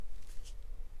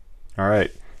All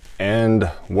right, and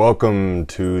welcome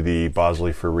to the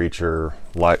Bosley for Reacher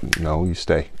No, you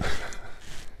stay.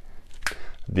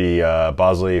 The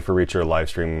Bosley for Reacher live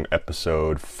stream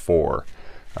episode 4.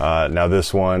 Now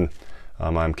this one,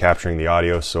 I'm capturing the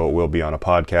audio, so it will be on a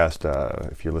podcast.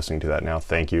 If you're listening to that now,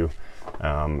 thank you.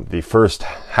 The first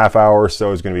half hour or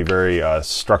so is going to be very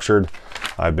structured.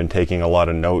 I've been taking a lot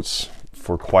of notes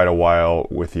for quite a while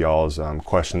with y'all's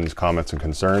questions, comments, and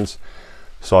concerns.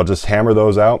 So I'll just hammer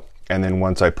those out. And then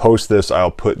once I post this,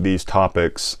 I'll put these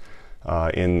topics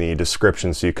in the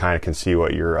description so you kind of can see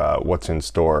what's in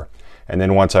store. And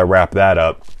then once I wrap that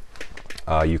up,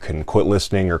 you can quit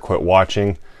listening or quit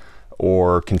watching,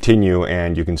 or continue,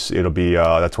 and you can. It'll be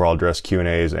that's where I'll address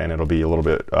Q&As, and it'll be a little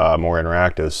bit more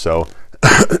interactive. So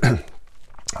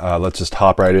let's just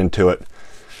hop right into it.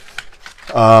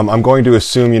 I'm going to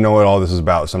assume you know what all this is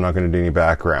about, so I'm not going to do any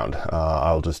background.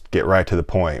 I'll just get right to the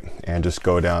point and just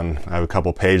go down. I have a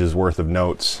couple pages worth of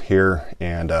notes here,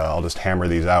 and I'll just hammer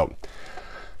these out.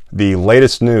 The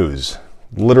latest news,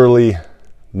 literally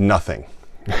nothing.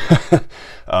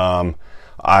 I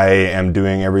am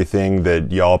doing everything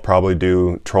that y'all probably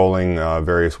do, trolling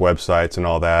various websites and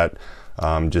all that.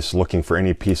 Just looking for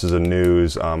any pieces of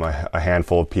news. A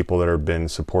handful of people that have been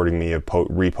supporting me have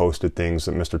reposted things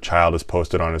that Mr. Child has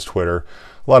posted on his Twitter.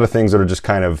 A lot of things that are just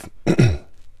kind of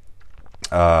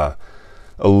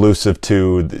elusive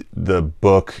to the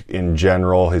book in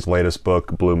general, his latest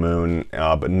book, Blue Moon,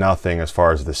 but nothing as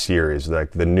far as the series.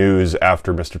 Like the news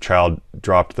after Mr. Child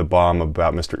dropped the bomb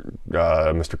about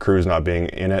Mr. Cruz not being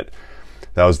in it.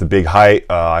 That was the big height.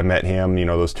 I met him,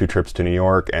 those 2 trips to New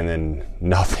York, and then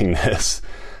nothingness.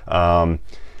 And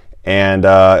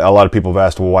a lot of people have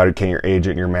asked, well, why can't your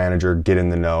agent and your manager get in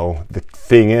the know? The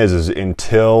thing is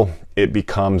until it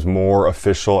becomes more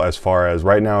official, as far as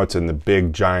right now, it's in the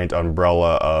big giant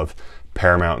umbrella of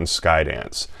Paramount and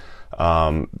Skydance.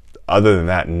 Other than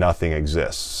that, nothing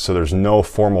exists. So there's no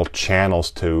formal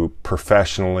channels to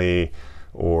professionally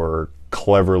or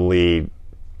cleverly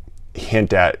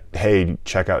hint at, hey,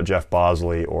 check out Jeff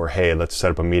Bosley, or hey, let's set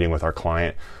up a meeting with our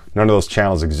client. None of those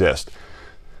channels exist.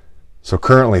 So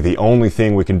currently the only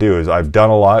thing we can do is, I've done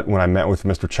a lot when I met with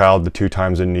Mr. Child the 2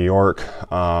 times in New York,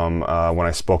 when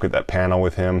I spoke at that panel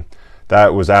with him.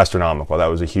 That was astronomical. That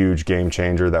was a huge game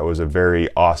changer. That was a very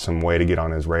awesome way to get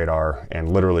on his radar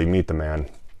and literally meet the man.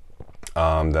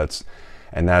 That's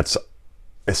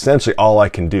essentially all I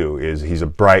can do. Is he's a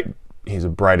bright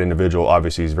individual.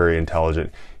 Obviously he's very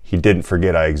intelligent. He didn't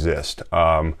forget I exist.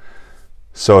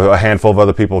 So a handful of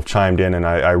other people have chimed in, and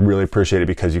I really appreciate it,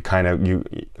 because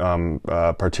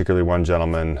particularly one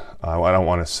gentleman, I don't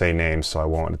want to say names, so I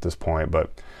won't at this point,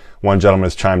 but one gentleman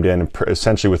has chimed in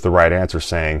essentially with the right answer,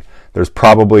 saying there's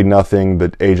probably nothing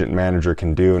that agent manager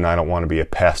can do, and I don't want to be a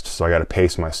pest, so I got to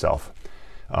pace myself.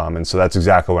 And so that's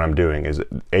exactly what I'm doing. Is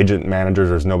agent managers,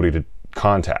 there's nobody to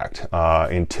contact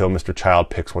until Mr. Child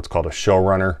picks what's called a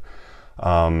showrunner.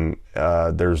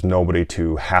 There's nobody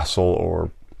to hassle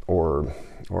or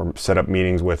set up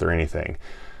meetings with or anything.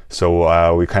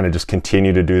 So we kind of just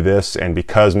continue to do this, and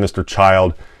because Mr.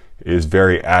 Child is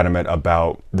very adamant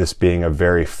about this being a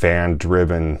very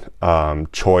fan-driven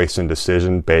choice and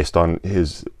decision based on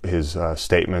his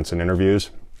statements and interviews,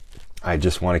 I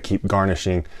just want to keep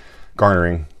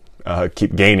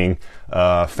keep gaining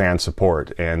fan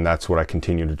support, and that's what I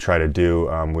continue to try to do.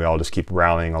 We all just keep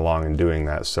rallying along and doing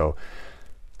that. So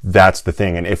that's the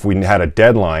thing. And if we had a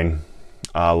deadline,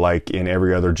 like in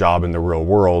every other job in the real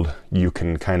world, you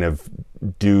can kind of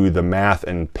do the math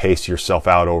and pace yourself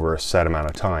out over a set amount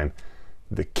of time.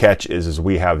 The catch is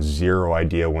we have zero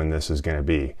idea when this is going to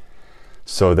be.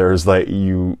 So there's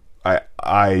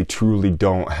I truly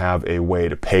don't have a way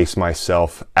to pace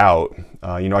myself out.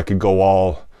 I could go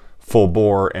all full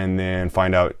bore and then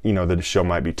find out, that the show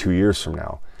might be 2 years from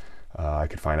now. I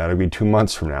could find out it'd be 2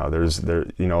 months from now. There's a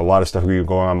lot of stuff going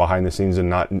on behind the scenes, and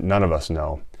none of us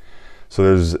know. So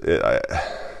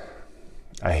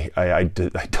I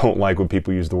don't like when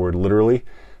people use the word literally,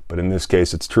 but in this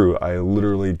case it's true. I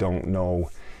literally don't know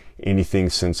anything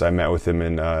since I met with him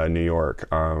in New York.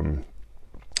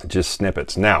 Just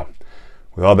snippets. Now,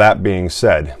 with all that being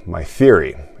said, my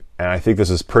theory, and I think this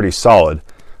is pretty solid,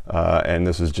 and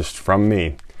this is just from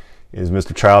me, is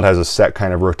Mr. Child has a set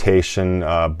kind of rotation,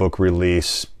 book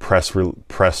release, press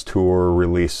tour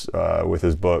release with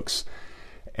his books.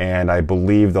 And I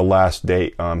believe the last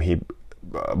date,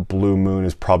 Blue Moon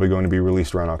is probably going to be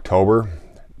released around October.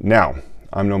 Now,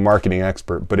 I'm no marketing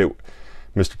expert, but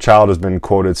Mr. Child has been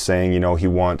quoted saying, he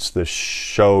wants the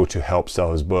show to help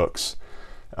sell his books.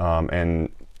 And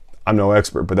I'm no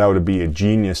expert, but that would be a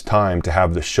genius time to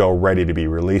have the show ready to be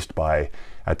released by.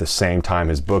 at the same time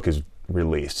his book is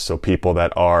released. So people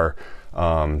that are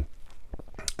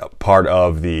part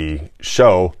of the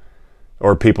show,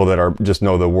 or people that are just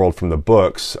know the world from the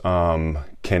books, can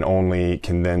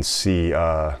then see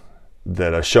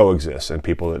that a show exists, and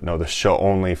people that know the show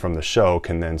only from the show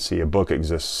can then see a book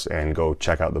exists and go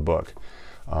check out the book.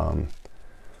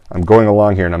 I'm going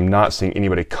along here and I'm not seeing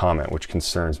anybody comment, which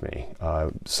concerns me.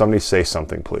 Somebody say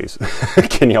something, please.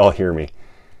 Can y'all hear me?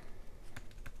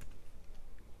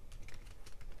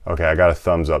 Okay, I got a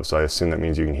thumbs up, so I assume that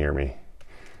means you can hear me.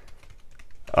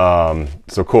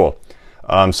 So cool.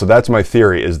 So that's my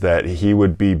theory, is that he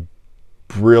would be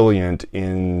brilliant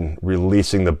in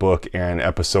releasing the book and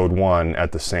episode 1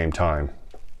 at the same time.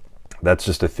 That's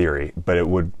just a theory, but it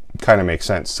would kind of make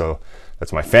sense. So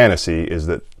that's my fantasy, is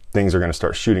that things are going to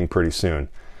start shooting pretty soon.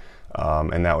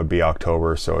 And that would be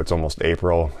October, so it's almost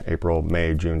April,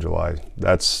 May, June, July.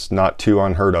 That's not too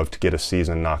unheard of to get a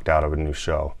season knocked out of a new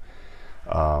show.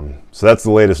 So that's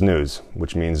the latest news,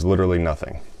 which means literally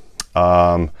nothing.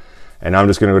 And I'm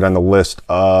just going to go down the list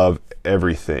of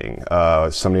everything.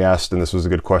 Somebody asked, and this was a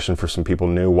good question for some people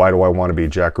new, why do I want to be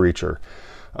Jack Reacher?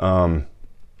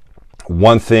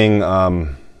 One thing,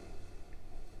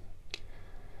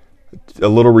 a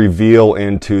little reveal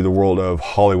into the world of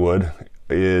Hollywood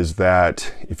is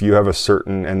that if you have a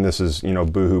certain, and this is,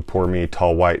 boohoo, poor me,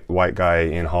 tall white guy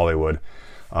in Hollywood,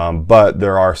 but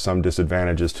there are some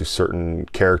disadvantages to certain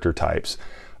character types.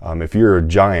 If you're a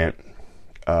giant,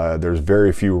 there's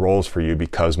very few roles for you,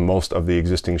 because most of the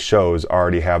existing shows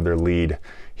already have their lead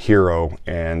hero,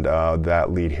 and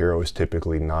that lead hero is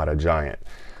typically not a giant.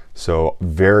 So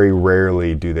very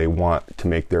rarely do they want to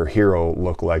make their hero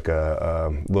look like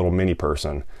a little mini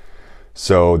person.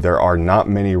 So there are not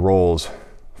many roles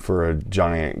for a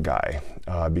giant guy,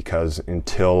 because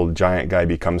until giant guy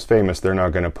becomes famous, they're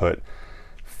not going to put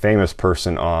famous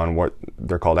person on what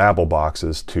they're called apple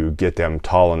boxes to get them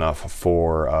tall enough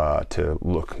for to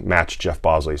match Jeff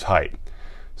Bosley's height.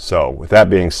 So with that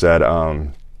being said,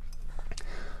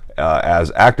 as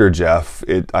actor Jeff,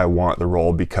 I want the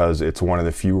role because it's one of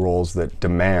the few roles that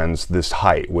demands this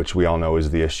height, which we all know is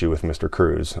the issue with Mr.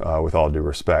 Cruise, with all due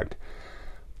respect.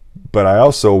 But I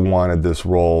also wanted this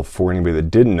role for anybody that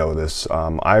didn't know this.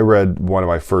 I read one of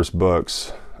my first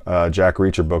books, Jack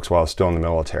Reacher books, while I was still in the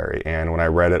military, and when I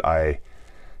read it, I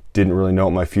didn't really know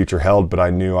what my future held, but I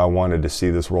knew I wanted to see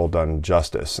this role done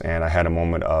justice, and I had a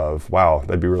moment of, wow,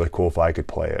 that'd be really cool if I could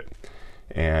play it.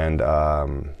 And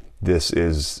this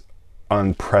is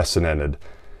unprecedented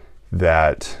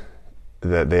that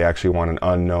they actually want an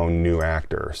unknown new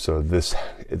actor, so this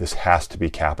has to be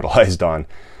capitalized on.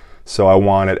 So I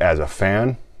want it as a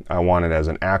fan, I want it as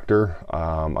an actor,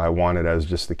 I want it as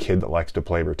just the kid that likes to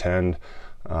play pretend.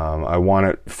 I want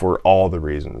it for all the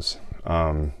reasons.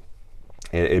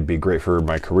 It'd be great for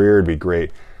my career. It'd be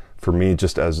great for me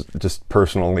just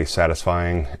personally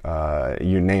satisfying.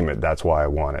 You name it, that's why I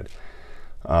want it.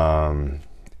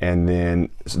 And then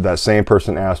that same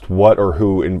person asked what or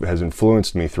who has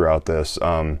influenced me throughout this.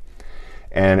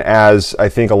 And as I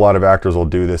think a lot of actors will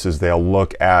do this, is they'll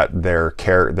look at their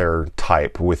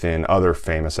type within other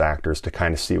famous actors to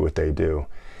kind of see what they do.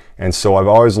 And so I've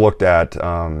always looked at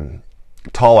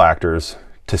tall actors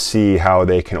to see how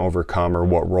they can overcome or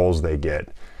what roles they get.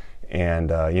 And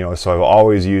so I've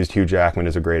always used Hugh Jackman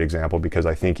as a great example, because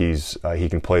I think he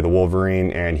can play the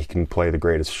Wolverine, and he can play the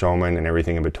Greatest Showman and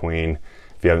everything in between.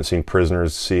 If you haven't seen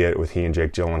Prisoners, see it with he and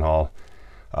Jake Gyllenhaal.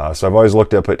 So I've always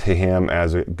looked up to him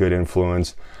as a good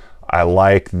influence. I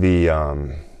like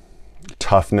the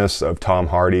toughness of Tom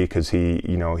Hardy, because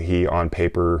he on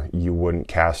paper, you wouldn't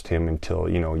cast him until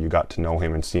you got to know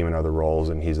him and see him in other roles,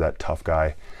 and he's that tough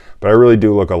guy. But I really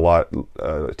do look a lot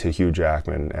to Hugh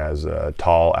Jackman as a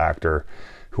tall actor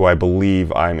who I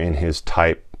believe I'm in his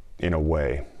type in a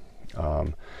way.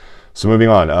 So moving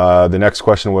on, the next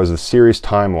question was the series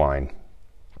timeline.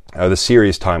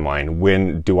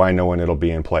 When do I know when it'll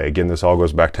be in play? Again, this all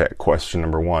goes back to question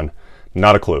number 1.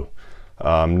 Not a clue.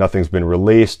 Nothing's been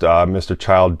released. Mr.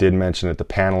 Child did mention at the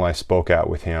panel I spoke at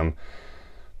with him,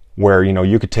 where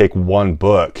you could take one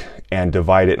book and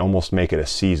divide it and almost make it a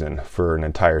season for an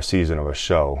entire season of a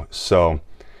show. So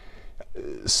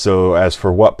as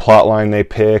for what plot line they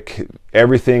pick,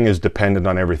 everything is dependent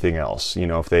on everything else.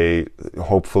 If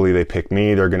hopefully they pick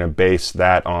me, they're going to base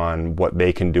that on what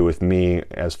they can do with me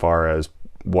as far as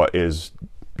what is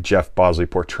Jeff Bosley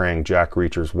portraying Jack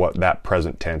Reacher's, what that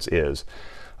present tense is.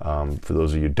 For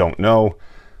those of you who don't know,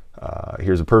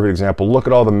 here's a perfect example. Look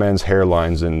at all the men's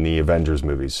hairlines in the Avengers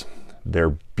movies.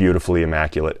 They're beautifully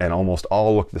immaculate and almost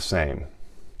all look the same.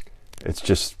 It's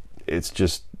just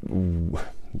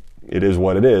it is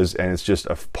what it is, and it's just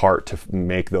a part to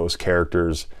make those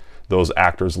actors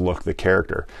look the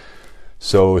character.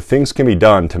 So things can be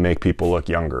done to make people look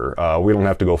younger. We don't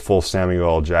have to go full Samuel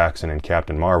L. Jackson and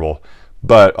Captain Marvel,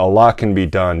 but a lot can be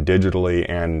done digitally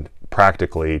and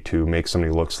practically to make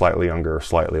somebody look slightly younger or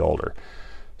slightly older.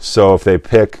 So if they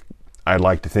pick, I'd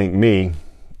like to think me,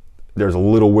 there's a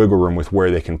little wiggle room with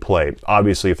where they can play.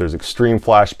 Obviously, if there's extreme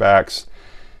flashbacks,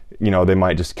 they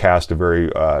might just cast a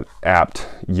very apt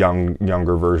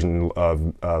younger version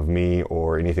of me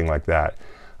or anything like that.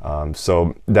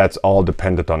 So that's all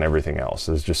dependent on everything else.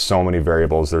 There's just so many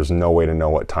variables. There's no way to know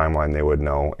what timeline they would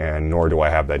know, and nor do I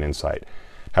have that insight.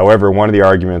 However, one of the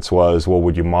arguments was, well,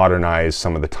 would you modernize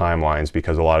some of the timelines,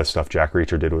 because a lot of stuff Jack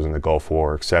Reacher did was in the Gulf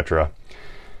War, etc.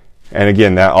 And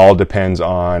again, that all depends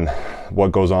on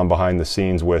what goes on behind the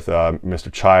scenes with Mr.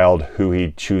 Child, who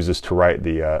he chooses to write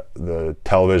the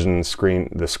television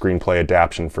screenplay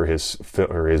adaptation for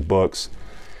his books.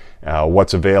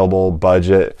 What's available,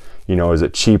 budget. Is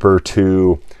it cheaper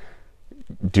to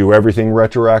do everything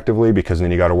retroactively, because then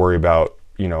you got to worry about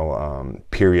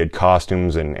period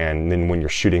costumes, and then when you're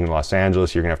shooting in Los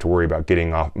Angeles, you're gonna have to worry about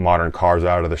getting modern cars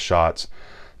out of the shots.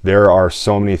 There are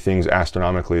so many things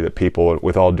astronomically that people,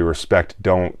 with all due respect,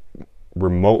 don't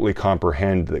remotely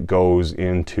comprehend that goes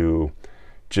into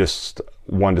just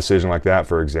one decision like that.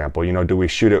 For example, do we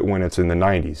shoot it when it's in the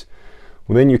 90s?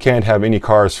 Well, then you can't have any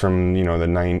cars from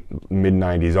the mid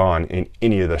 90s on in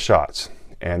any of the shots,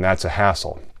 and that's a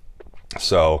hassle.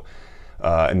 So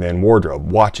and then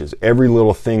wardrobe, watches, every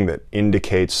little thing that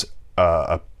indicates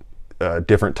a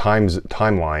different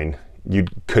timeline you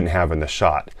couldn't have in the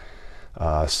shot.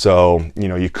 So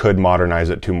you could modernize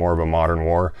it to more of a modern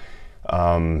war.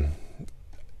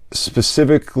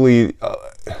 Specifically,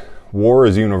 war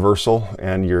is universal,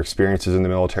 and your experiences in the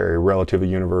military are relatively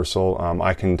universal.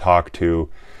 I can talk to,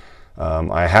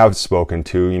 I have spoken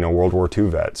to, World War II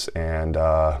vets, and,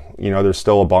 there's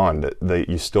still a bond that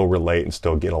you still relate and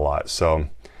still get a lot. So,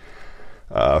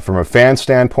 from a fan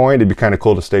standpoint, it'd be kind of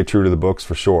cool to stay true to the books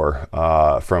for sure.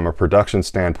 From a production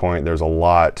standpoint, there's a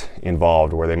lot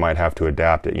involved where they might have to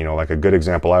adapt it. Like a good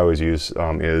example I always use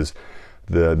is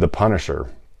the Punisher.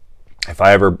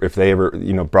 If they ever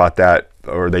brought that,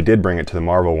 or they did bring it to the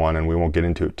Marvel one, and we won't get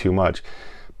into it too much,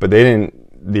 but they didn't.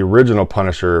 The original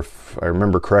Punisher, if I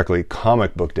remember correctly,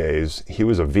 comic book days, he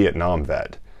was a Vietnam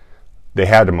vet. They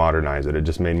had to modernize it. It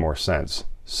just made more sense.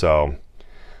 So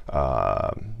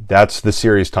that's the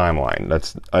series timeline.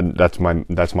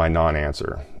 That's my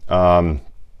non-answer.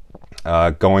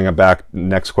 Going back,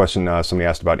 next question, somebody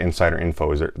asked about insider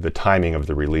info. Is it the timing of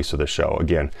the release of the show?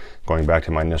 Again, going back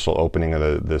to my initial opening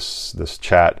of this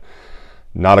chat,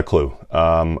 not a clue.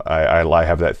 I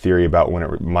have that theory about when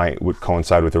it would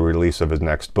coincide with the release of his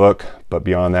next book, but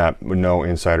beyond that, no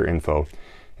insider info.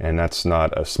 And that's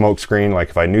not a smokescreen. Like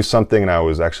if I knew something and I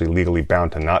was actually legally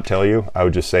bound to not tell you, I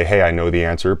would just say, hey, I know the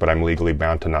answer, but I'm legally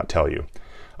bound to not tell you.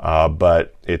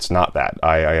 But it's not that.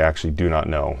 I actually do not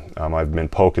know. I've been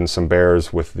poking some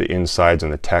bears with the insides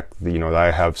and the tech.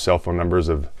 I have cell phone numbers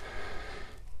of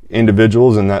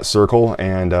individuals in that circle,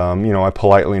 and I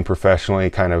politely and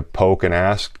professionally kind of poke and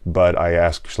ask, but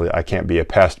I can't be a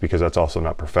pest because that's also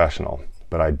not professional.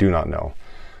 But I do not know.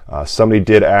 Somebody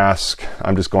did ask.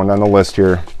 I'm just going down the list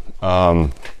here.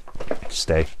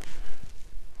 Stay.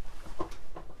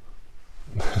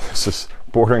 This is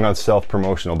bordering on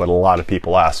self-promotional, but a lot of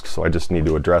people ask, so I just need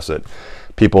to address it.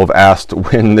 People have asked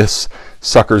when this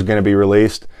sucker's going to be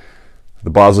released. The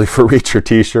Bosley for Reacher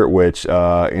t-shirt, which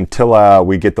until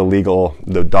we get the legal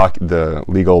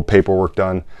paperwork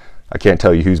done, I can't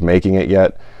tell you who's making it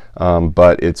yet.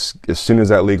 But it's as soon as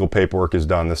that legal paperwork is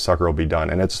done, this sucker will be done,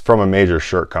 and it's from a major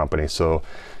shirt company. So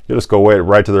you just go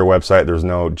right to their website. There's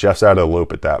no Jeff's out of the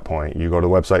loop at that point. You go to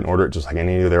the website and order it just like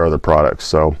any of their other products.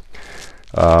 So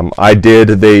they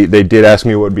did ask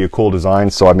me what would be a cool design.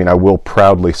 So I will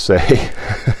proudly say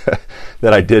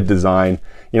that I did design.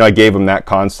 I gave them that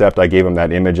concept. I gave them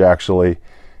that image actually,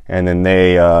 and then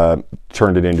they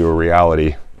turned it into a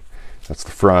reality. That's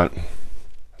the front.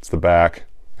 That's the back.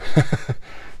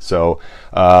 So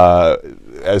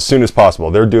as soon as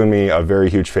possible, they're doing me a very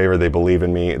huge favor. They believe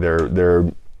in me.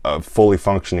 They're a fully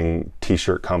functioning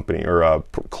t-shirt company or a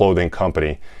clothing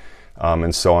company,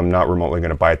 and so I'm not remotely going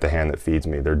to bite the hand that feeds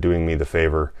me. They're doing me the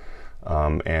favor,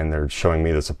 and they're showing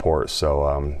me the support.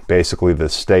 So basically, the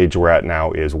stage we're at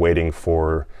now is waiting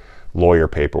for lawyer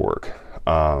paperwork.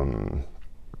 Moving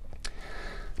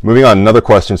on, another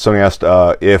question. Somebody asked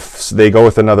if they go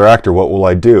with another actor, what will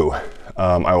I do?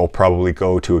 I will probably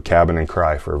go to a cabin and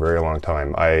cry for a very long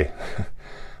time. I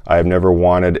have never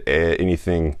wanted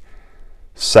anything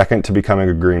second to becoming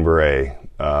a Green Beret.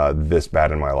 this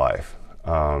bad in my life.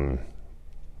 And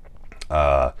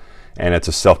it's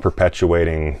a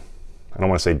self-perpetuating, I don't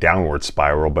want to say downward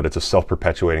spiral, but it's a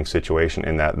self-perpetuating situation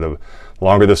in that the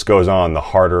longer this goes on, the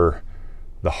harder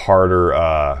the harder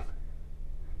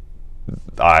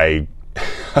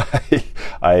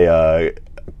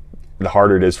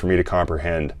it is for me to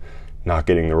comprehend not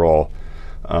getting the role.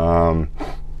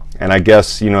 And I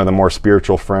guess, the more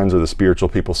spiritual friends or the spiritual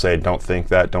people say, don't think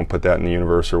that, don't put that in the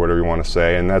universe, or whatever you want to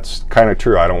say. And that's kind of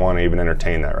true. I don't want to even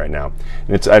entertain that right now.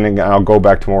 And I think I'll go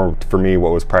back to more, for me,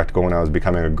 what was practical when I was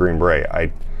becoming a Green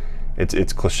Beret.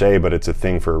 It's cliche, but it's a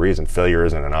thing for a reason. Failure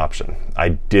isn't an option.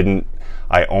 I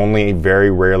only very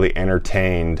rarely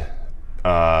entertained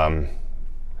the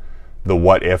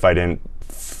what if I didn't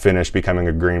finish becoming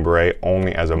a Green Beret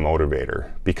only as a motivator,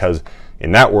 because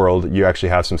in that world you actually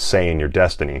have some say in your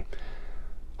destiny.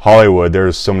 Hollywood,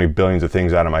 there's so many billions of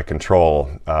things out of my control.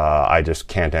 I just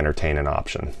can't entertain an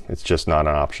option. It's just not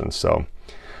an option. So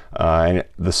and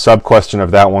the sub question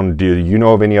of that one, do you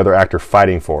know of any other actor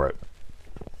fighting for it?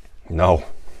 No,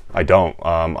 I don't.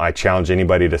 I challenge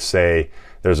anybody to say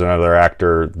there's another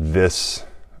actor this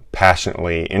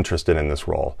passionately interested in this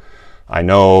role. I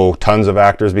know tons of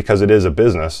actors, because it is a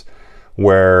business,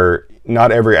 where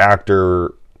not every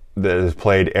actor that has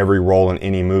played every role in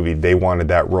any movie, they wanted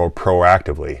that role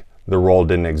proactively. The role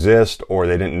didn't exist, or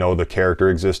they didn't know the character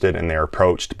existed, and they're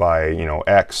approached by,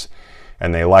 X,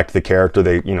 and they liked the character.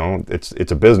 They,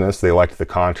 it's a business. They liked the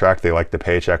contract. They liked the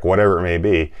paycheck, whatever it may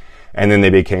be. And then they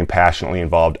became passionately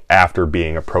involved after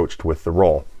being approached with the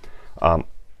role.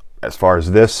 As far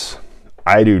as this,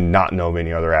 I do not know of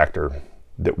any other actor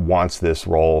that wants this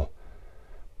role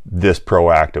this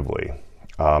proactively.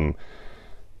 On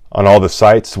all the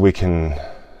sites, we can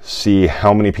see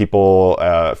how many people,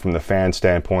 from the fan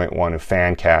standpoint, want to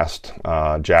fan cast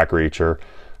Jack Reacher.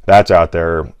 That's out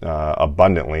there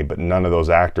abundantly, but none of those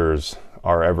actors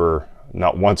are ever,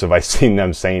 not once have I seen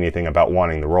them say anything about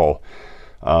wanting the role.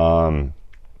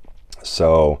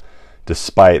 So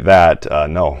despite that,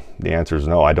 no, the answer is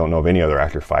no. I don't know of any other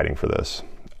actor fighting for this.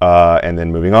 And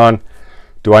then moving on,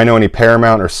 do I know any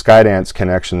Paramount or Skydance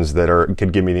connections that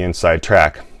could give me the inside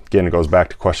track? Again, it goes back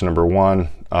to question number one.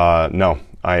 No,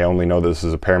 I only know this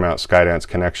is a Paramount Skydance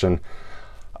connection.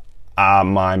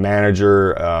 My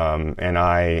manager and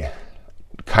I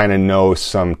kind of know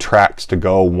some tracks to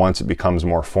go once it becomes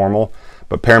more formal.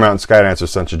 But Paramount and Skydance are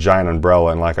such a giant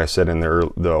umbrella, and like I said in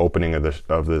the opening of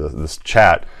this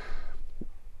chat,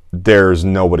 there's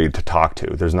nobody to talk to.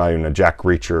 There's not even a Jack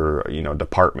Reacher,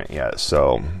 department yet.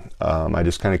 So I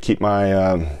just kind of keep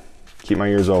my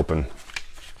ears open.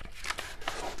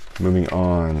 Moving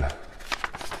on.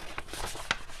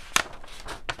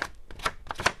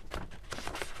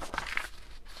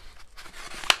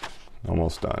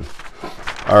 Almost done.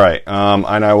 All right,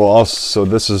 and I will also, so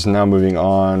this is now moving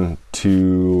on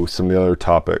to some of the other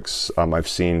topics I've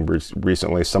seen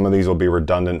recently. Some of these will be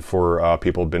redundant for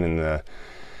people who've been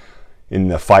in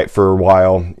the fight for a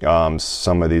while.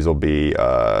 Some of these will be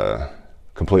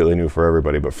completely new for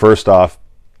everybody. But first off,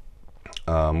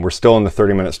 we're still in the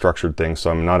 30-minute structured thing,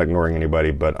 so I'm not ignoring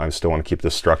anybody, but I still want to keep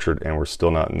this structured, and we're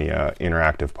still not in the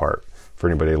interactive part for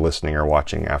anybody listening or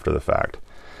watching after the fact.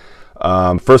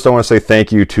 First, I want to say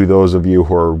thank you to those of you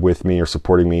who are with me or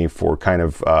supporting me for kind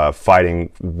of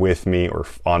fighting with me or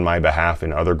on my behalf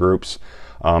in other groups,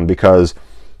 because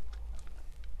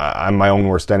I'm my own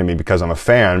worst enemy. Because I'm a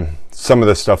fan, some of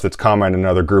the stuff that's commented in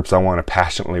other groups, I want to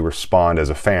passionately respond as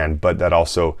a fan, but that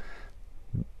also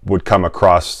would come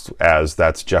across as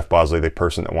that's Jeff Bosley, the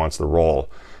person that wants the role.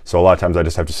 So a lot of times I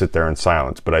just have to sit there in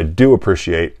silence. But I do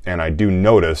appreciate and I do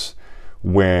notice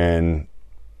when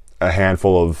a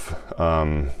handful of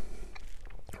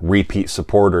repeat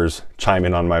supporters chime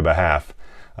in on my behalf.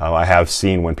 I have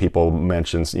seen when people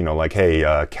mention, like,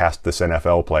 hey, cast this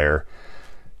NFL player.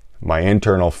 My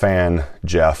internal fan,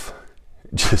 Jeff,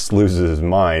 just loses his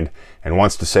mind and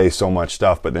wants to say so much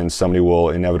stuff, but then somebody will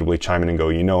inevitably chime in and go,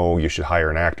 you should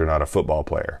hire an actor, not a football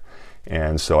player.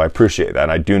 And so I appreciate that.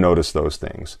 And I do notice those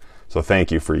things. So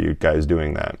thank you for you guys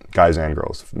doing that, guys and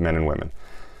girls, men and women.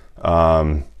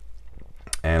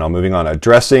 And I'm moving on.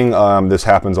 Addressing, this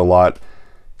happens a lot.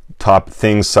 Top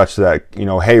things such that,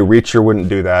 hey, Reacher wouldn't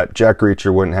do that. Jack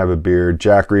Reacher wouldn't have a beard.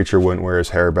 Jack Reacher wouldn't wear his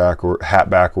hat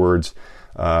backwards.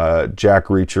 Jack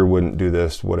Reacher wouldn't do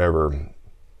this, whatever.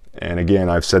 And again,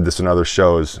 I've said this in other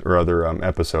shows or other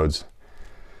episodes.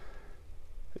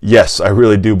 Yes, I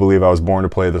really do believe I was born to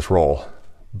play this role.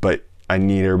 But I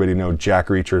need everybody to know Jack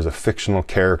Reacher is a fictional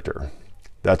character.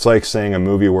 That's like saying a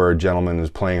movie where a gentleman is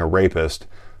playing a rapist,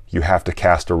 you have to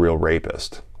cast a real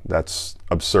rapist. That's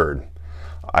absurd.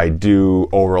 I do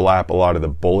overlap a lot of the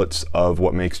bullets of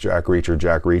what makes Jack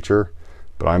Reacher,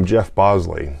 but I'm Jeff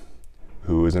Bosley,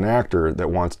 who is an actor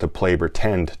that wants to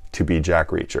pretend to be Jack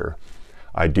Reacher.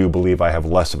 I do believe I have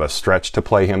less of a stretch to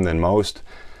play him than most,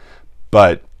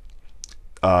 but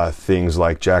things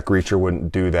like Jack Reacher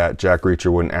wouldn't do that. Jack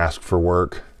Reacher wouldn't ask for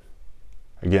work.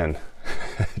 Again,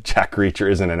 Jack Reacher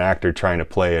isn't an actor trying to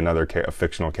play a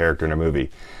fictional character in a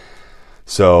movie.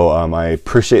 So I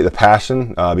appreciate the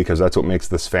passion because that's what makes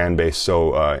this fan base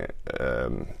so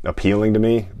appealing to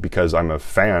me, because I'm a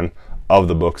fan of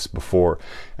the books before.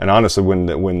 And honestly,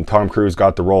 when Tom Cruise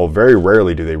got the role, very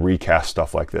rarely do they recast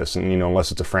stuff like this, and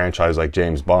unless it's a franchise like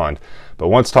James Bond. But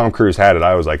once Tom Cruise had it,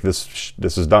 I was like, this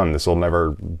is done. This will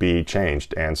never be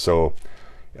changed. And so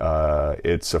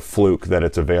it's a fluke that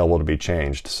it's available to be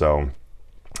changed. So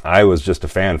I was just a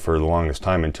fan for the longest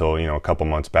time until a couple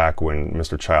months back when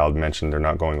Mr. Child mentioned they're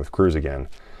not going with Cruise again.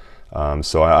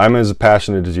 So I'm as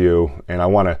passionate as you, and I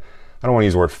don't want to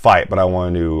use the word fight, but I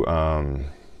want to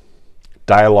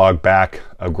dialogue back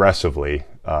aggressively,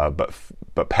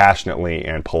 but passionately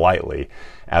and politely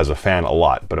as a fan a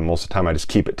lot. But most of the time I just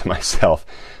keep it to myself.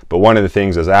 But one of the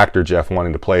things as actor Jeff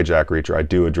wanting to play Jack Reacher,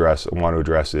 I want to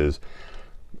address is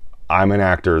I'm an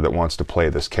actor that wants to play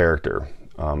this character,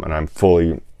 and I'm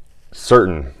fully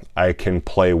certain I can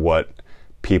play what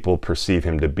people perceive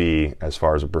him to be as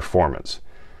far as a performance.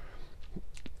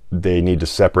 They need to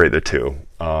separate the two.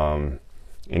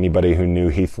 Anybody who knew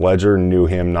Heath Ledger knew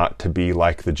him not to be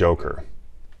like the Joker,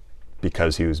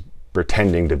 because he was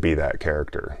pretending to be that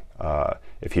character.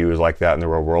 If he was like that in the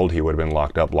real world, he would have been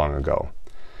locked up long ago.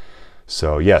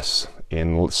 So yes,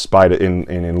 in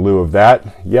lieu of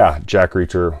that, yeah, Jack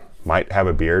Reacher might have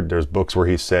a beard. There's books where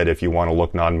he said if you want to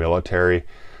look non-military,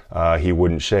 he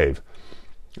wouldn't shave.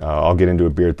 I'll get into a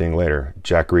beard thing later.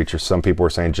 Jack Reacher, some people were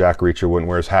saying Jack Reacher wouldn't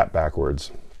wear his hat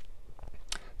backwards.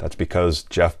 That's because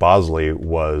Jeff Bosley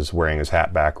was wearing his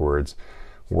hat backwards,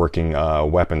 working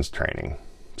weapons training.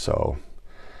 So,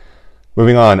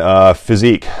 moving on,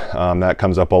 physique. That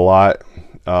comes up a lot.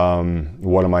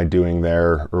 What am I doing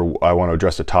there? Or I want to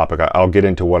address a topic. I'll get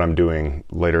into what I'm doing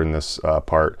later in this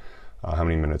part. How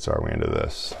many minutes are we into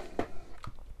this?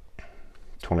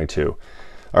 22.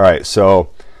 All right,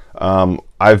 so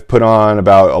I've put on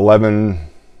about 11...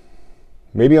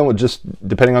 maybe just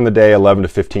depending on the day, 11 to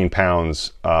 15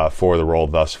 pounds for the role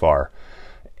thus far.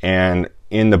 And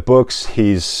in the books,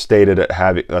 he's stated at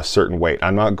having a certain weight.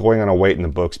 I'm not going on a weight in the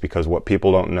books because what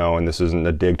people don't know, and this isn't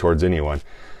a dig towards anyone,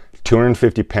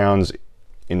 250 pounds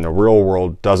in the real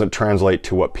world doesn't translate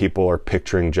to what people are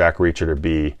picturing Jack Reacher to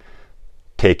be,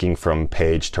 taking from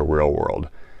page to real world.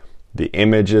 The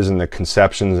images and the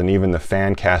conceptions and even the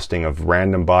fan casting of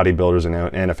random bodybuilders and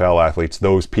NFL athletes,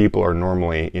 those people are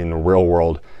normally in the real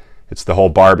world. It's the whole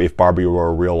Barbie, if Barbie were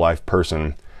a real life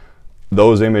person.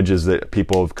 Those images that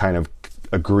people have kind of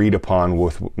agreed upon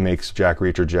with what makes Jack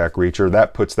Reacher,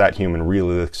 that puts that human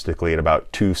realistically at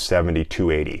about 270,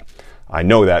 280. I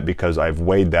know that because I've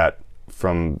weighed that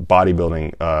from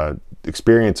bodybuilding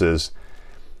experiences,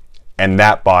 and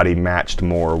that body matched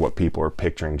more what people are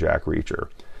picturing Jack Reacher.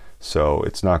 So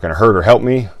it's not going to hurt or help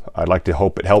me. I'd like to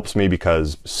hope it helps me,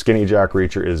 because skinny Jack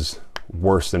Reacher is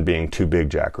worse than being too big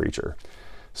Jack Reacher.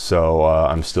 So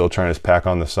I'm still trying to pack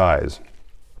on the size.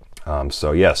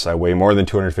 So yes, I weigh more than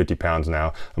 250 pounds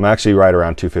now. I'm actually right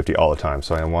around 250 all the time,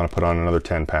 so I want to put on another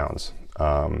 10 pounds.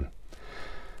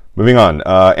 Moving on,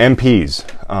 MPs.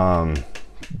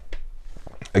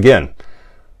 Again,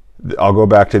 I'll go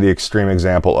back to the extreme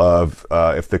example of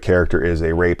if the character is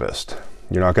a rapist.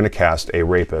 You're not going to cast a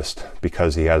rapist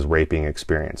because he has raping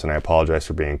experience. And I apologize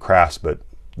for being crass, but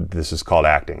this is called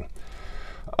acting.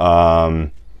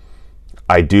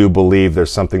 I do believe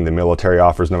there's something the military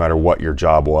offers no matter what your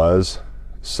job was.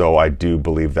 So I do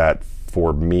believe that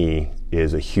for me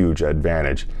is a huge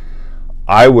advantage.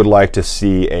 I would like to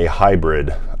see a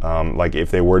hybrid, like if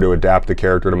they were to adapt the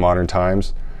character to modern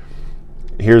times.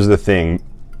 Here's the thing.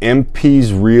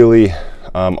 MPs really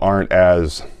aren't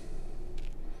as...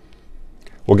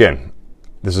 Well, again,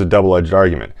 this is a double-edged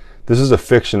argument. This is a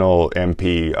fictional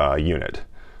MP unit.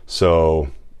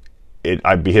 So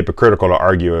I'd be hypocritical to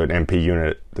argue an MP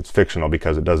unit that's fictional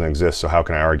because it doesn't exist, so how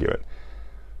can I argue it?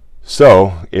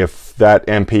 So if that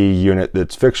MP unit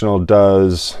that's fictional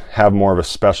does have more of a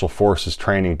special forces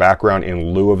training background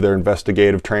in lieu of their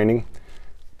investigative training,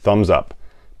 thumbs up.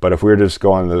 But if we were to just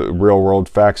go on the real world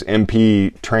facts,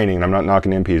 MP training, and I'm not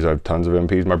knocking MPs, I have tons of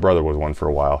MPs, my brother was one for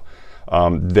a while.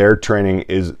 Their training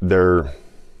is, their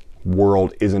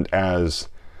world isn't as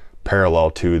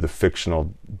parallel to the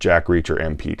fictional Jack Reacher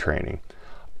MP training.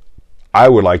 I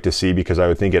would like to see, because I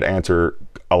would think it'd answer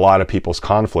a lot of people's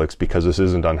conflicts, because this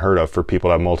isn't unheard of for people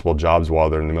to have multiple jobs while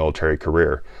they're in the military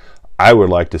career. I would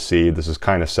like to see, this is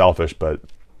kind of selfish, but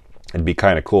it'd be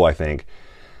kind of cool, I think,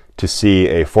 to see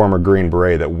a former Green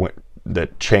Beret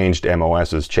that changed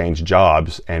MOSs, changed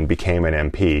jobs, and became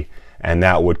an MP. And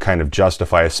that would kind of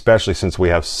justify, especially since we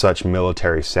have such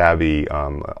military savvy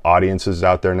audiences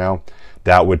out there now,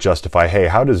 that would justify, hey,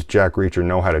 how does Jack Reacher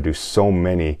know how to do so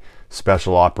many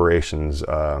special operations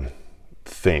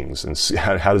things? And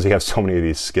how does he have so many of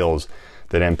these skills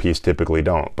that MPs typically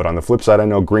don't? But on the flip side, I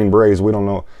know Green Berets, we don't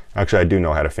know. Actually, I do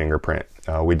know how to fingerprint.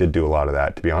 We did do a lot of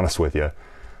that, to be honest with you.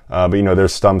 But, you know,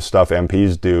 there's some stuff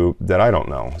MPs do that I don't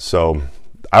know. So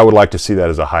I would like to see that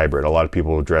as a hybrid. A lot of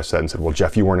people addressed that and said, well,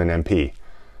 Jeff, you weren't an MP.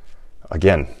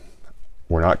 Again,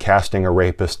 we're not casting a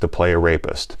rapist to play a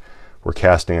rapist. We're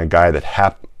casting a guy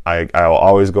that I'll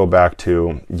always go back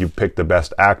to, you pick the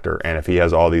best actor, and if he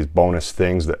has all these bonus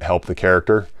things that help the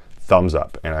character, thumbs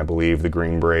up. And I believe the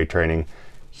Green Beret training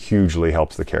hugely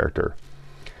helps the character.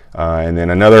 And then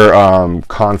another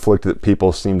conflict that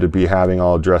people seem to be having,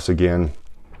 I'll address again,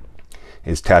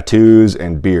 is tattoos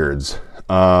and beards.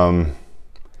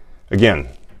 Again,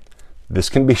 this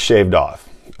can be shaved off.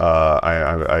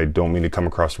 I don't mean to come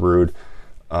across rude,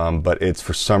 but it's,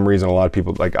 for some reason, a lot of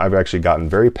people, like, I've actually gotten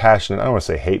very passionate, I don't want to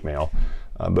say hate mail,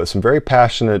 but some very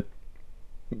passionate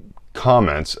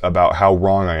comments about how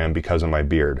wrong I am because of my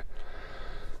beard.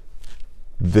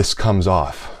 This comes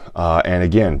off. And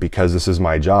again, because this is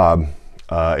my job,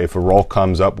 if a role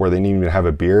comes up where they need me to have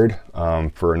a beard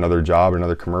for another job,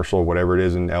 another commercial, whatever it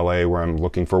is in LA where I'm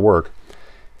looking for work,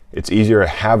 it's easier to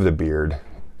have the beard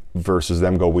versus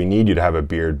them go, we need you to have a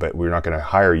beard, but we're not going to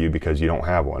hire you because you don't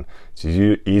have one. It's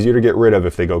easier to get rid of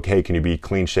if they go, hey, can you be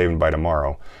clean shaven by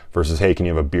tomorrow, versus, hey, can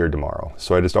you have a beard tomorrow?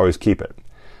 So I just always keep it.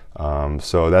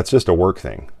 So that's just a work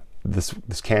thing. This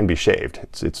can be shaved.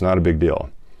 It's not a big deal.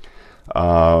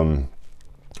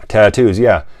 Tattoos,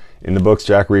 yeah. In the books,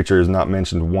 Jack Reacher is not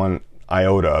mentioned one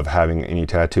iota of having any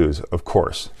tattoos, of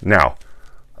course. Now,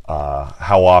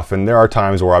 how often? There are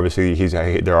times where obviously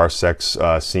there are sex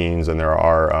scenes and there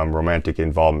are romantic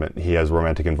involvement. He has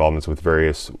romantic involvements with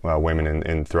various women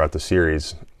in throughout the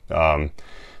series,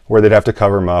 where they'd have to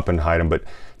cover him up and hide him. But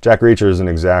Jack Reacher isn't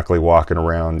exactly walking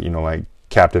around, you know, like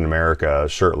Captain America,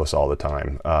 shirtless all the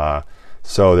time.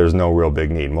 So there's no real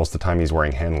big need. Most of the time he's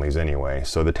wearing Henleys anyway.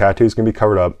 So the tattoos can be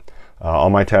covered up.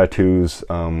 All my tattoos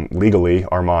legally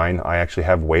are mine. I actually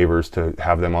have waivers to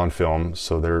have them on film,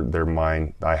 so they're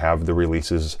mine. I have the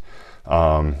releases.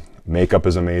 Makeup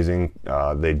is amazing.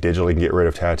 They digitally get rid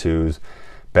of tattoos.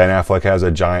 Ben Affleck has a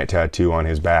giant tattoo on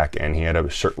his back, and he had a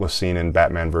shirtless scene in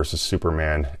Batman vs.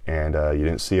 Superman, and you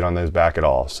didn't see it on his back at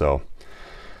all. So,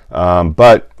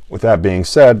 but with that being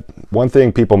said, one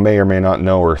thing people may or may not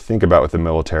know or think about with the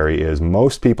military is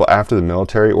most people after the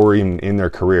military or even in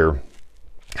their career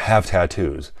have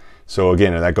tattoos. So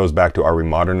again, that goes back to, are we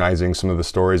modernizing some of the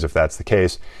stories? If that's the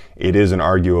case, it is an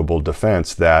arguable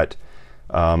defense that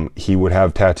he would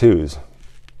have tattoos.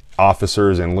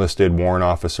 Officers, enlisted, warrant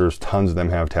officers, tons of them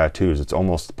have tattoos. It's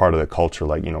almost part of the culture,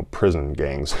 like, you know, prison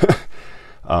gangs.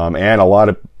 And a lot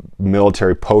of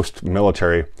military,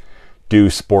 post-military, do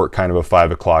sport kind of a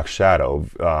 5 o'clock shadow.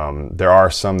 There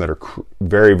are some that are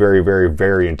very, very, very,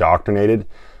 very indoctrinated,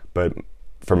 but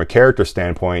from a character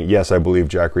standpoint, yes, I believe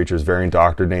Jack Reacher is very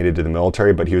indoctrinated to the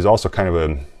military, but he was also kind of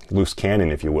a loose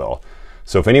cannon, if you will.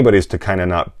 So if anybody's to kind of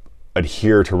not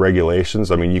adhere to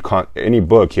regulations, I mean, you can't, any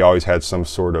book, he always had some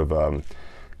sort of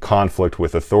conflict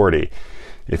with authority.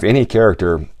 If any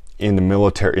character in the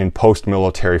military, in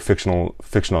post-military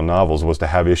fictional novels was to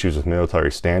have issues with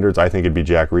military standards, I think it'd be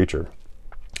Jack Reacher.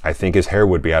 I think his hair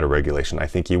would be out of regulation. I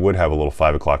think he would have a little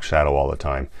 5 o'clock shadow all the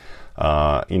time.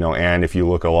 You know, and if you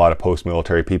look at a lot of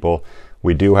post-military people,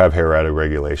 we do have hair out of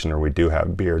regulation, or we do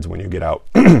have beards when you get out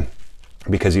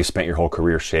because you spent your whole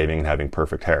career shaving and having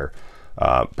perfect hair.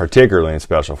 Particularly in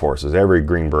Special Forces, every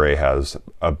Green Beret has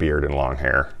a beard and long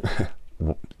hair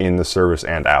in the service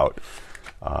and out.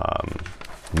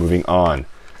 Moving on.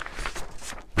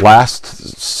 Last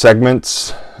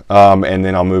segments, and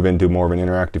then I'll move into more of an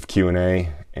interactive Q&A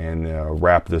and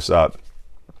wrap this up.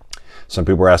 Some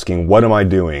people are asking, what am I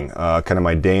doing? Kind of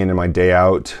my day in and my day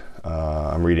out.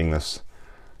 I'm reading this.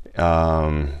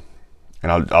 And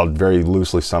I'll very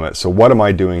loosely sum it. So what am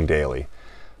I doing daily?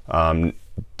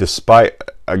 Despite,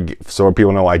 so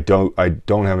people know I don't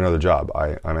have another job.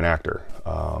 I'm an actor.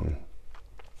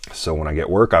 So when I get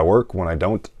work, I work. When I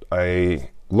don't, I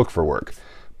look for work.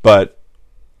 But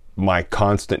my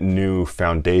constant new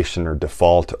foundation or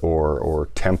default or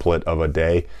template of a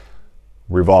day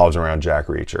revolves around Jack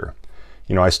Reacher.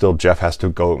 Jeff has to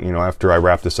go, after I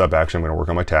wrap this up, actually, I'm going to work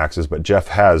on my taxes, but Jeff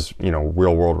has,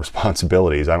 real world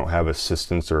responsibilities. I don't have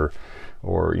assistants or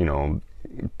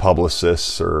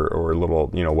publicists or little,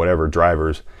 whatever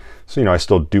drivers. So, I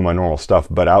still do my normal stuff,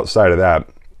 but outside of that,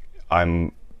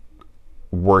 I'm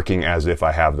working as if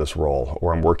I have this role,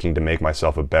 or I'm working to make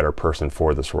myself a better person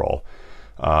for this role,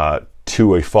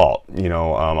 to a fault.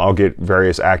 I'll get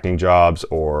various acting jobs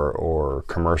or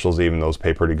commercials, even those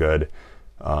pay pretty good.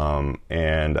 But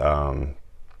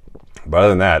other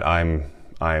than that,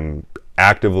 I'm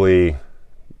actively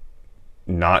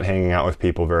not hanging out with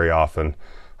people very often.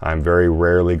 I'm very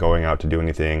rarely going out to do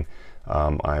anything.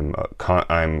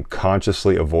 I'm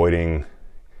consciously avoiding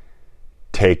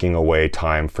taking away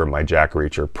time from my Jack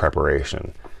Reacher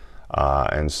preparation.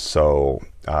 And so,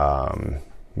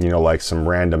 like some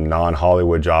random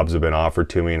non-Hollywood jobs have been offered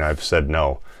to me, and I've said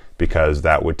no, because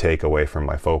that would take away from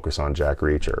my focus on Jack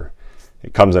Reacher.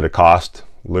 It comes at a cost,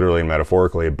 literally and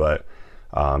metaphorically, but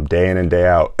day in and day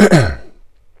out,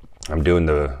 I'm doing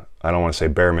I don't want to say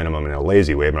bare minimum in a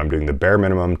lazy way, but I'm doing the bare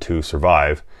minimum to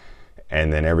survive,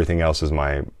 and then everything else is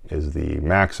the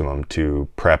maximum to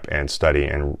prep and study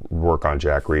and work on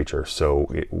Jack Reacher. So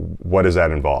what does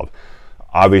that involve?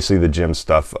 Obviously the gym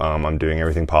stuff, I'm doing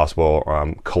everything possible.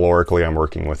 Calorically, I'm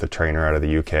working with a trainer out of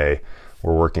the UK.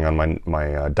 We're working on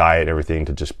my diet, everything,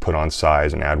 to just put on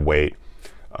size and add weight.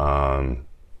 And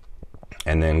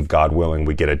then, God willing,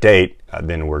 we get a date,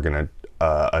 then we're going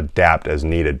to adapt as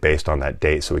needed based on that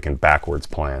date, so we can backwards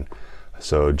plan.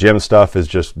 So gym stuff is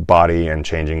just body and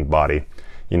changing body.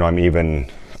 I'm even,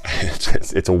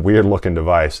 it's a weird looking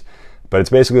device, but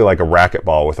it's basically like a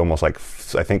racquetball with almost like,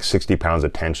 I think, 60 pounds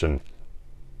of tension,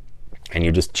 and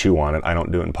you just chew on it. I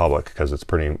don't do it in public because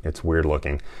it's weird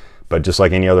looking, but just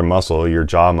like any other muscle, your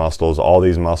jaw muscles, all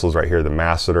these muscles right here, the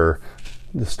masseter,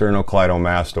 the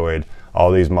sternocleidomastoid,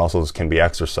 all these muscles can be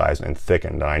exercised and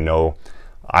thickened. And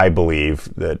I believe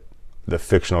that the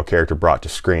fictional character brought to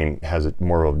screen has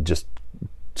more of just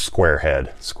square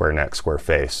head, square neck, square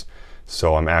face.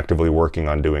 So I'm actively working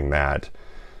on doing that.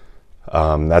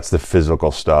 That's the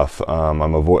physical stuff.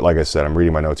 Like I said, I'm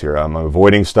reading my notes here. I'm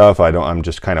avoiding stuff. I'm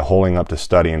just kind of holding up to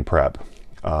study and prep.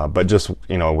 But just,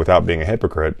 without being a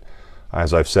hypocrite,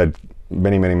 as I've said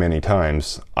many, many, many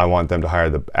times, I want them to hire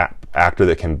the actor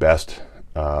that can best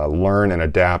learn and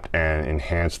adapt and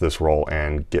enhance this role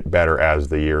and get better as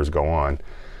the years go on.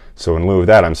 So in lieu of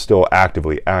that, I'm still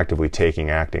actively taking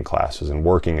acting classes and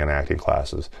working in acting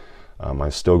classes. I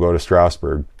still go to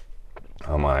Strasberg.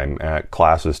 I'm at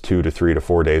classes 2 to 3 to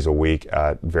 4 days a week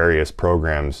at various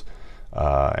programs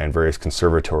and various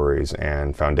conservatories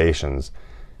and foundations,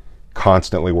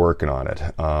 constantly working on it.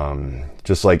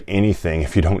 Just like anything,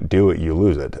 if you don't do it, you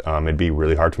lose it. It'd be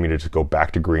really hard for me to just go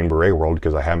back to Green Beret world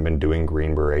because I haven't been doing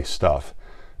Green Beret stuff.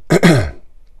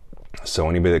 So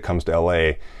anybody that comes to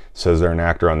LA, says they're an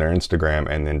actor on their Instagram,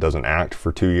 and then doesn't act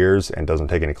for 2 years and doesn't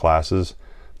take any classes,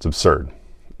 it's absurd.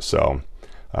 So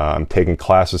I'm taking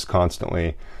classes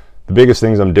constantly. The biggest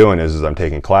things I'm doing is I'm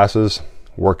taking classes,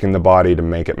 working the body to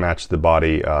make it match the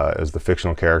body as the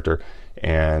fictional character,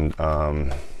 and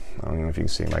I don't know if you can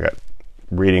see them. I got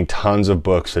reading tons of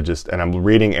books, and I'm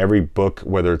reading every book,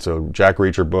 whether it's a Jack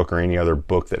Reacher book or any other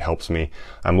book that helps me.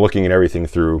 I'm looking at everything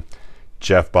through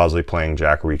Jeff Bosley playing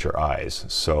Jack Reacher eyes.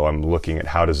 So I'm looking at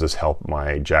how does this help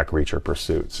my Jack Reacher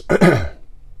pursuits.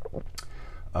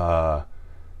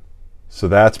 So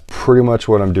that's pretty much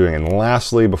what I'm doing. And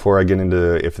lastly, before I get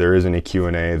into if there is any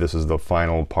Q&A, this is the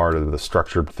final part of the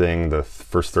structured thing, the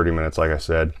first 30 minutes, like I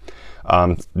said.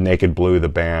 Naked Blue, the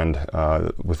band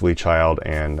with Lee Child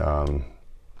and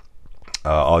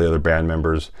all the other band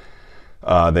members,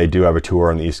 they do have a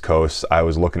tour on the East Coast. I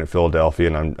was looking at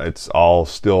Philadelphia, and it's all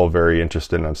still very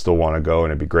interested, and I still want to go,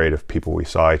 and it'd be great if we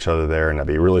saw each other there, and that'd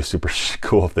be really super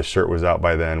cool if the shirt was out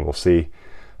by then. We'll see.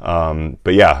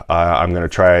 But yeah, I'm going to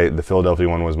try. The Philadelphia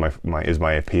one was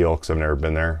my appeal because I've never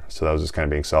been there, so that was just kind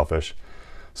of being selfish.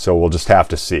 So we'll just have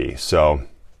to see. So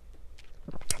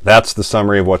that's the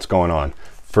summary of what's going on.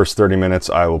 First 30 minutes,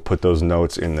 I will put those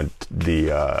notes in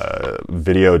the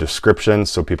video description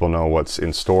so people know what's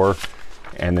in store.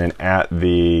 And then at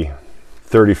the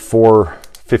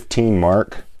 34:15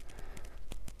 mark,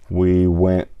 we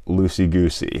went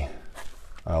loosey-goosey.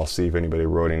 I'll see if anybody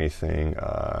wrote anything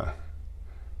to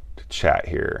chat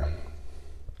here.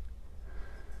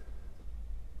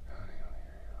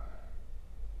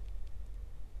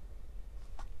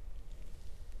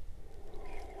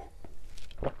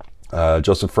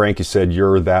 Joseph Frankie said,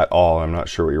 "You're that all." I'm not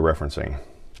sure what you're referencing.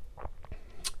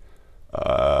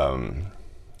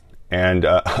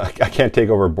 I can't take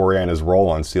over Boreanaz's role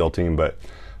on SEAL Team, but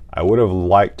I would have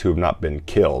liked to have not been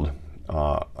killed.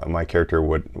 My character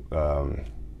would,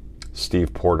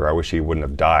 Steve Porter, I wish he wouldn't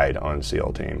have died on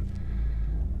SEAL Team.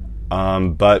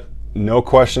 But no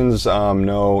questions,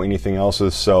 no anything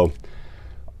else's, so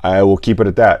I will keep it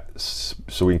at that,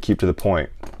 so we can keep to the point.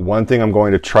 One thing I'm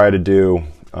going to try to do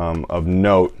of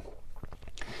note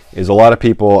is a lot of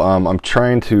people, I'm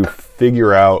trying to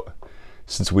figure out,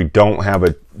 since we don't have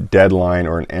a deadline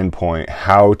or an endpoint,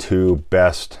 how to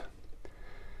best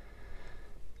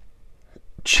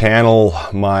channel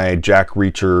my Jack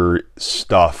Reacher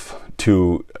stuff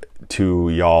to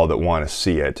y'all that want to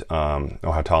see it. Oh,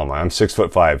 how tall am I? I'm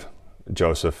 6'5",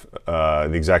 Joseph.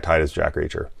 The exact height is Jack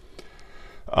Reacher.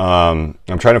 I'm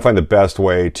trying to find the best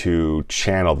way to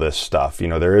channel this stuff. You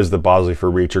know, there is the Bosley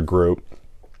for Reacher group,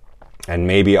 and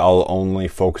maybe I'll only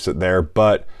focus it there,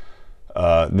 but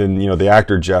then, you know, the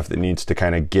actor Jeff that needs to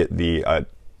kind of get the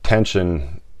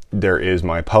attention, there is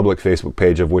my public Facebook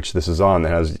page, of which this is on,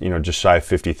 that has, you know, just shy of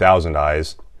 50,000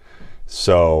 eyes.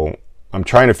 So I'm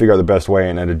trying to figure out the best way,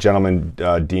 and a gentleman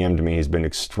DM'd me. He's been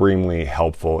extremely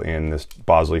helpful in this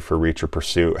Bosley for Reacher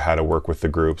pursuit, how to work with the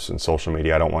groups and social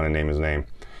media. I don't want to name his name.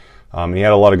 He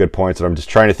had a lot of good points, and I'm just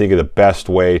trying to think of the best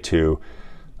way to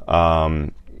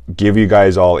give you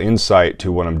guys all insight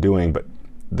to what I'm doing. But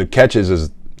the catch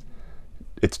is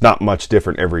it's not much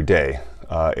different every day.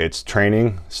 It's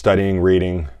training, studying,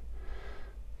 reading,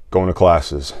 going to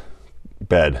classes,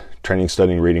 bed. Training,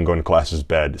 studying, reading, going to classes,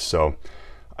 bed. So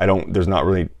there's not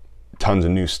really tons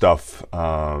of new stuff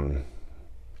to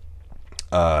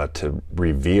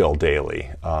reveal daily.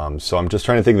 So I'm just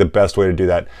trying to think of the best way to do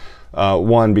that.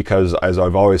 One, because as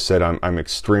I've always said, I'm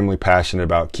extremely passionate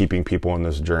about keeping people in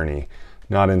this journey,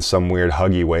 not in some weird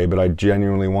huggy way, but I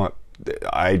genuinely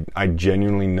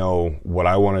know what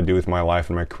I want to do with my life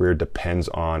and my career depends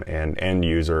on an end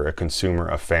user, a consumer,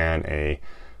 a fan, a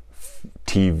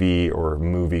TV or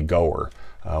movie goer.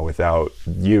 Without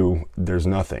you, there's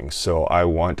nothing. So I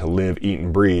want to live, eat,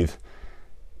 and breathe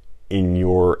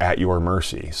at your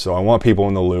mercy. So I want people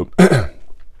in the loop.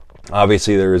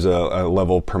 Obviously, there is a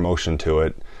level of promotion to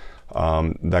it.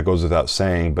 That goes without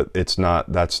saying, but that's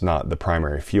not the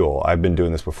primary fuel. I've been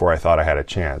doing this before I thought I had a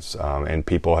chance, and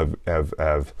people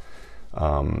have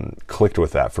clicked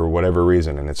with that for whatever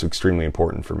reason, and it's extremely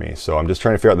important for me. So I'm just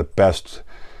trying to figure out the best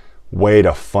way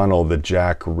to funnel the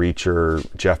Jack Reacher,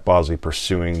 Jeff Bosley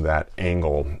pursuing that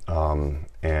angle,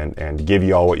 and give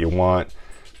you all what you want,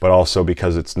 but also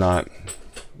because there's not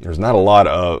a lot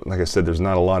of, like I said, there's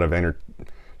not a lot of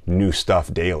new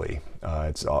stuff daily.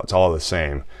 It's all the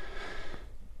same.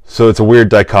 So it's a weird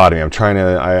dichotomy.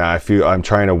 I feel I'm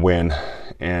trying to win,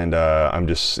 and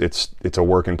it's a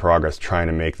work in progress trying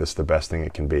to make this the best thing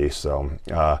it can be. So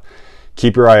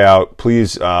keep your eye out,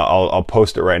 please. I'll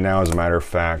post it right now. As a matter of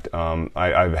fact,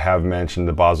 I have mentioned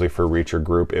the Bosley for Reacher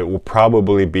group. It will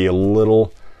probably be a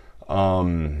little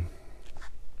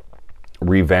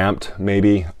revamped,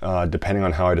 maybe, depending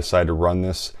on how I decide to run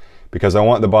this, because I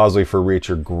want the Bosley for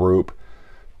Reacher group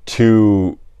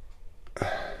to,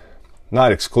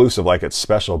 not exclusive like it's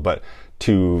special, but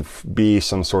to be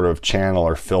some sort of channel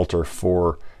or filter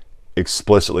for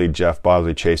explicitly Jeff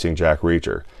Bosley chasing Jack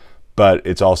Reacher. But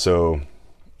it's also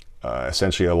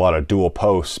essentially a lot of dual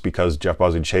posts, because Jeff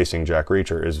Bosley chasing Jack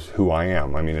Reacher is who I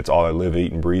am. I mean, it's all I live,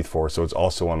 eat, and breathe for. So it's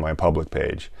also on my public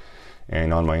page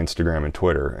and on my Instagram and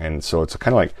Twitter. And so it's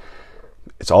kind of like,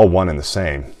 it's all one and the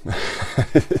same.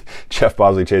 Jeff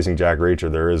Bosley chasing Jack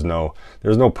Reacher. There's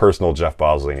no personal Jeff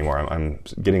Bosley anymore. I'm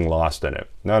getting lost in it.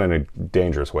 Not in a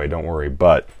dangerous way, don't worry.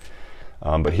 But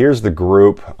here's the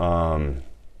group.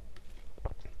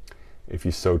 If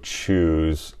you so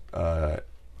choose.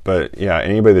 But yeah,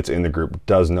 anybody that's in the group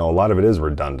does know a lot of it is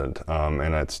redundant,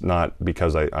 and it's not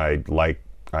because I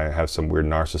have some weird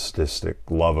narcissistic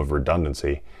love of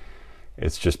redundancy.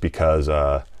 It's just because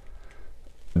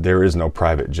there is no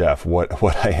private Jeff.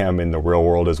 What I am in the real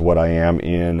world is what I am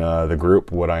in the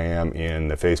group, what I am in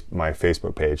my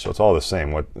Facebook page. So it's all the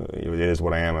same. It is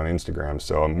what I am on Instagram.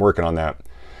 So I'm working on that.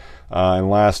 And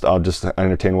last, I'll just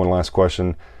entertain one last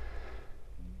question.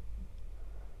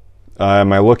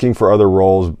 Am I looking for other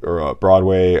roles or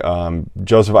Broadway?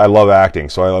 Joseph, I love acting,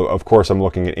 so of course I'm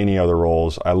looking at any other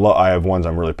roles. I have ones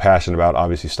I'm really passionate about.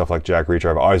 Obviously, stuff like Jack Reacher.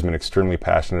 I've always been extremely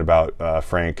passionate about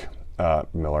Frank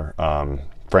Miller,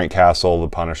 Frank Castle, The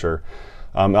Punisher.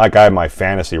 Like, I have my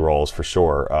fantasy roles for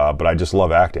sure, but I just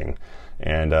love acting.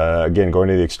 And again, going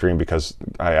to the extreme, because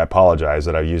I apologize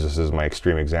that I use this as my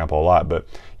extreme example a lot. But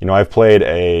I've played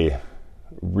a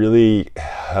really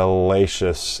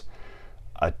hellacious,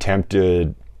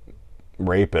 attempted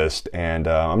rapist, and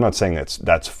I'm not saying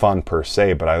that's fun per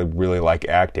se, but I really like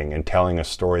acting and telling a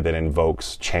story that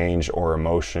invokes change or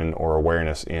emotion or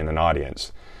awareness in an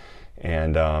audience.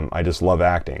 And I just love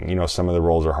acting. You know, some of the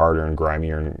roles are harder and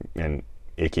grimier and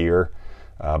ickier,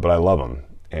 but I love them.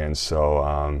 And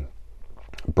so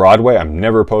Broadway, I'm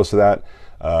never opposed to that,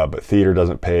 but theater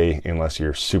doesn't pay unless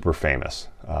you're super famous.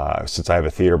 Since I have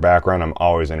a theater background, I'm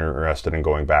always interested in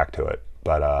going back to it.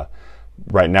 But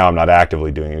right now I'm not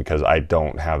actively doing it because I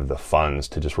don't have the funds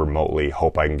to just remotely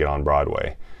hope I can get on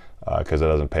Broadway, because it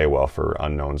doesn't pay well for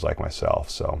unknowns like myself.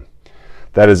 So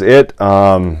that is it.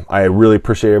 I really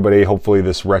appreciate everybody. Hopefully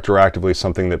this retroactively is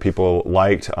something that people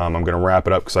liked. I'm going to wrap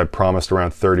it up because I promised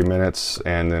around 30 minutes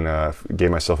and then gave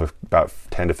myself about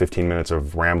 10 to 15 minutes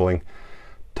of rambling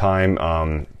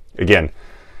time. Again,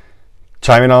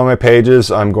 chime in on my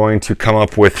pages. I'm going to come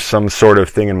up with some sort of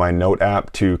thing in my note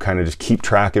app to kind of just keep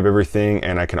track of everything,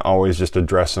 and I can always just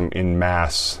address them in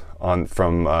mass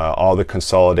from all the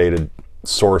consolidated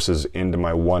sources into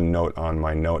my OneNote on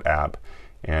my note app,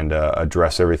 and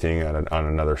address everything on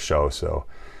another show. So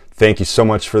thank you so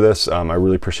much for this. I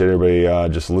really appreciate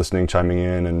everybody just listening, chiming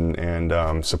in,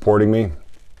 and supporting me.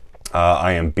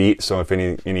 I am beat, so if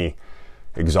any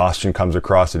exhaustion comes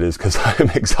across, it is because I'm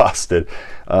exhausted,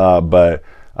 but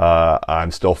I'm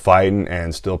still fighting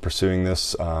and still pursuing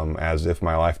this as if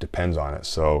my life depends on it.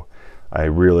 So I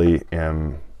really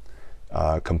am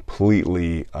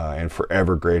completely and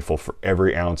forever grateful for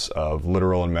every ounce of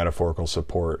literal and metaphorical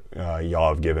support y'all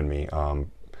have given me.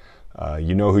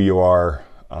 You know who you are,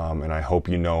 and I hope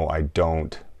you know I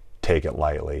don't take it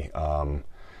lightly.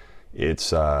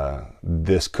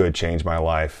 This could change my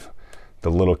life. The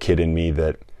little kid in me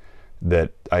that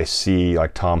I see,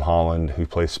 like Tom Holland, who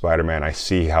plays Spider-Man, I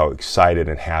see how excited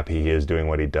and happy he is doing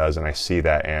what he does, and I see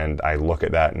that, and I look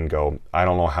at that and go, I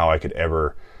don't know how I could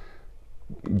ever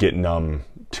get numb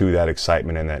to that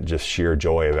excitement and that just sheer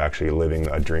joy of actually living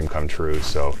a dream come true.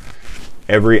 So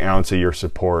every ounce of your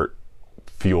support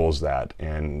fuels that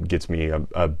and gets me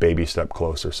a baby step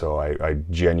closer. So I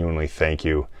genuinely thank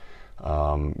you.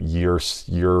 Your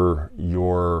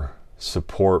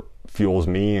support fuels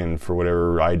me, and for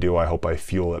whatever I do, I hope I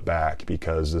fuel it back,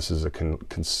 because this is a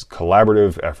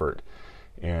collaborative effort,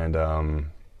 and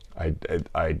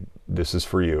this is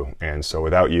for you. And so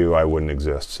without you, I wouldn't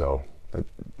exist. So it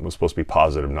was supposed to be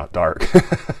positive, not dark.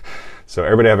 So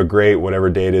everybody have a great whatever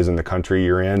day it is in the country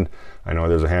you're in. I know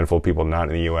there's a handful of people not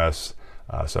in the U.S.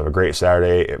 So have a great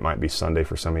Saturday. It might be Sunday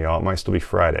for some of y'all. It might still be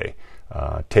Friday.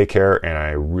 Take care, and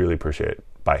I really appreciate it.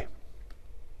 Bye.